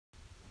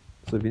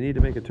So if you need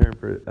to make a term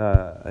for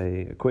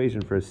a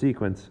equation for a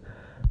sequence,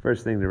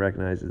 first thing to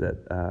recognize is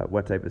that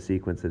what type of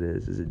sequence it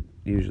is. Is it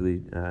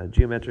usually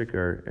geometric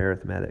or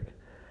arithmetic?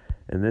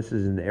 And this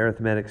is an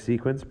arithmetic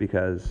sequence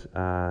because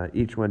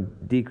each one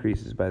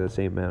decreases by the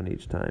same amount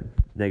each time.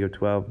 Negative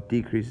 12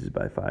 decreases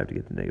by 5 to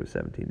get to negative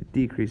 17. It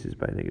decreases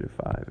by negative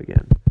 5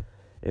 again.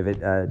 If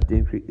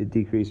it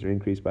decreased or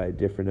increased by a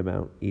different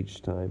amount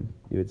each time,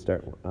 you would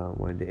start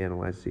wanting to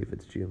analyze to see if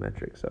it's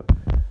geometric. So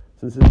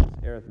since this is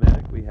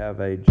arithmetic, we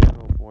have a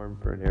general form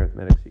for an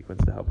arithmetic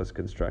sequence to help us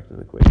construct an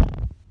equation.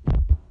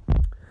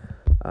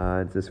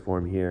 It's this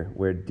form here,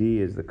 where D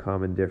is the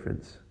common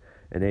difference,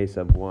 and A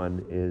sub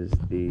 1 is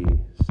the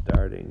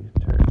starting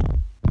term.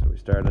 So we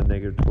start on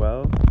negative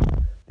 12.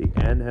 The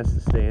n has to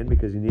stay in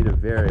because you need a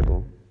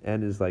variable.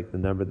 N is like the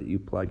number that you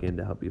plug in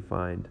to help you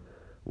find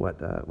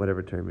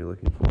whatever term you're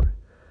looking for.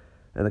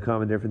 And the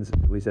common difference,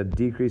 we said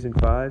decreasing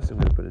 5, so I'm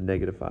going to put a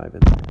negative 5 in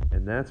there.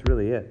 And that's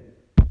really it.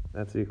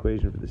 That's the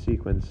equation for the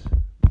sequence.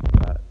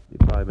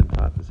 You've probably been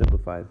taught to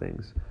simplify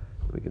things.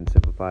 We can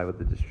simplify with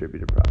the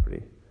distributive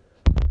property.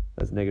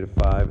 That's negative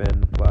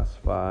 5n plus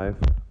 5.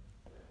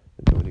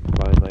 And so when you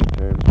combine like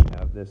terms, we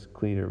have this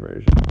cleaner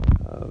version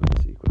of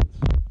the sequence.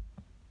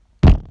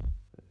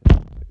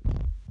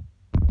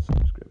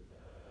 Subscript.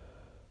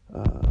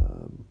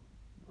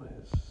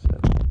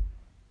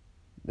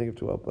 Negative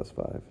 12 plus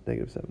 5,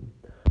 negative 7.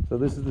 So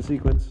this is the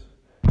sequence.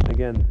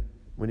 Again,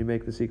 when you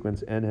make the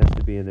sequence, n has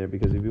to be in there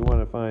because if you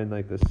want to find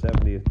like the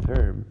 70th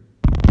term,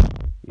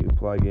 you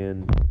plug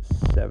in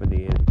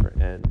 70 in for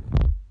n.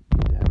 You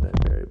need to have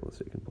that variable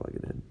so you can plug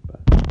it in.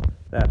 But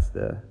that's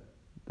the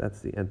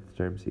nth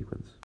term sequence.